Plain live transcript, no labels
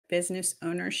business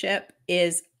ownership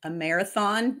is a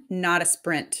marathon, not a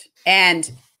sprint.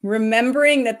 And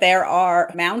remembering that there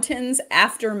are mountains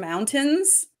after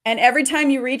mountains, and every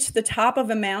time you reach the top of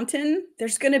a mountain,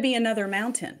 there's going to be another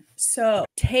mountain. So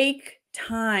take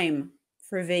time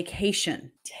for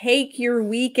vacation. Take your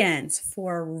weekends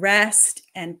for rest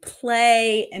and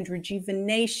play and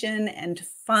rejuvenation and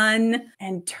fun,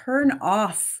 and turn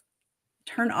off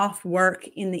work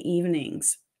in the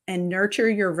evenings and nurture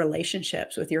your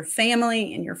relationships with your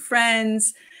family and your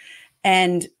friends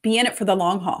and be in it for the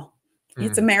long haul.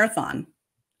 It's a marathon,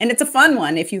 and it's a fun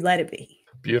one if you let it be.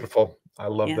 Beautiful. I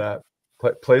love that.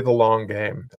 Play the long game.